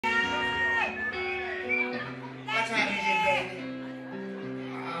time is it, baby?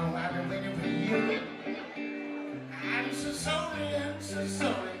 Oh, I've been waiting for you. I'm so sorry, I'm so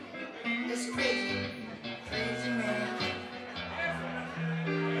sorry. It's crazy, crazy man.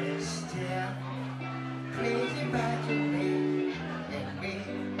 It's still crazy about you, baby.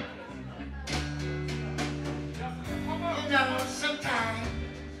 You know, sometimes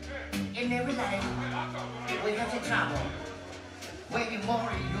in every life we have to travel. Wait in more,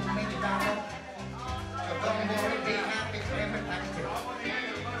 you make it down. So don't worry, be happy for everybody too.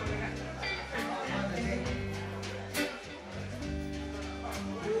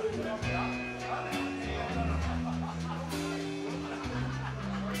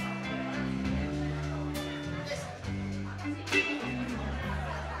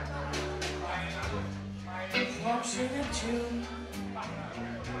 Walks in a tune,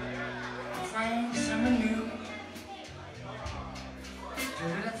 find someone new. Do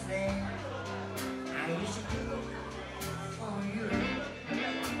the thing I used to do for you.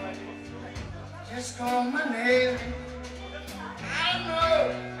 Just call my name. I know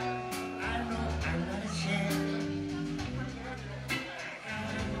I'm not ashamed. I'm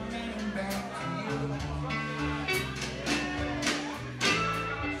running back to you.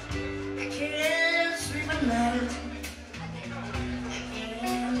 I can't sleep at night. I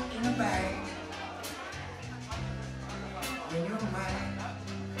can't in a bag. When you're mine,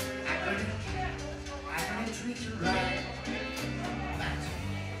 I couldn't treat you right. But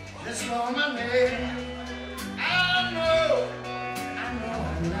just call my name. I know I'm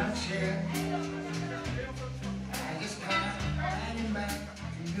not sure. I just can't hide back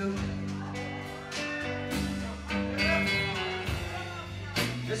to you.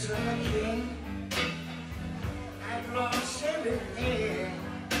 Just like a king, I've lost everything.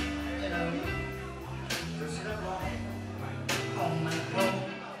 You know, just alone on my own.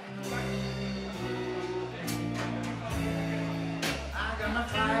 I got my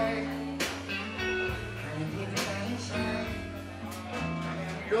pride, and give it back inside.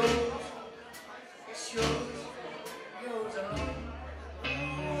 And yours, it's yours, yours alone.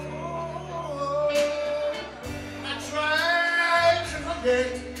 Oh, I try to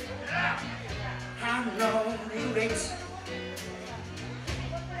forget how long you race.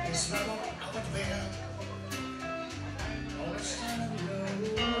 This love I would bear.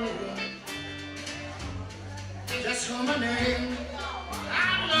 Just call my name. I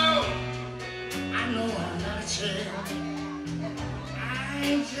know I'm not a child. I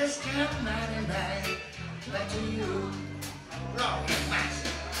just can't mind back to you. Wrong advice.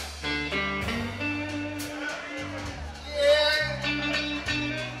 Yeah.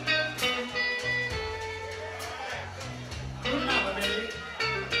 Mama, baby.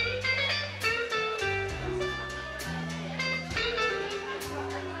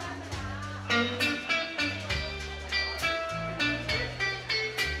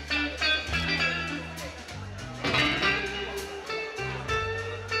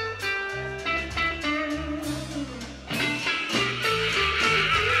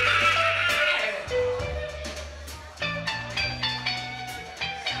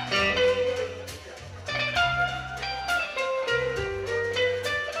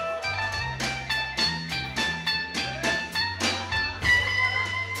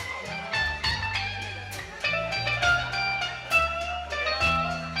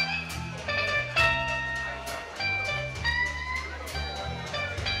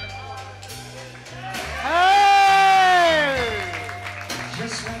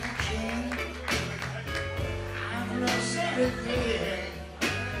 Just like a king, I've lost everything.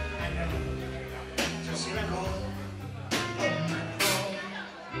 I know, just let go of my throne.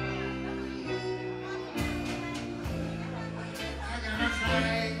 I gotta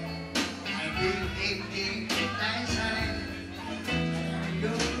fight and deep inside.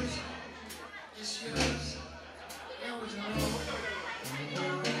 Yours, it's yours, yours alone.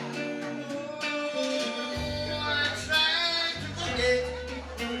 I tried to forget.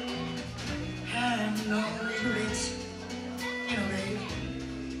 No regrets, you know, babe.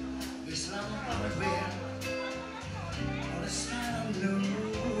 This love will always bear. All this time I knew.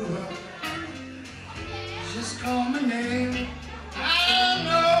 Just call my name. I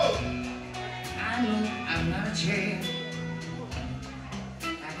know I'm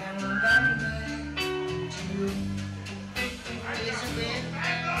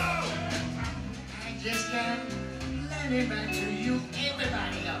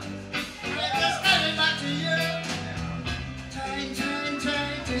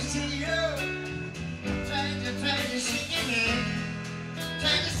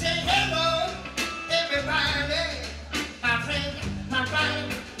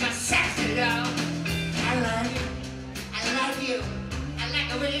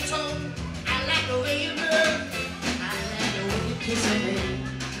the way you talk. I like the way you move. I like the way you kiss me.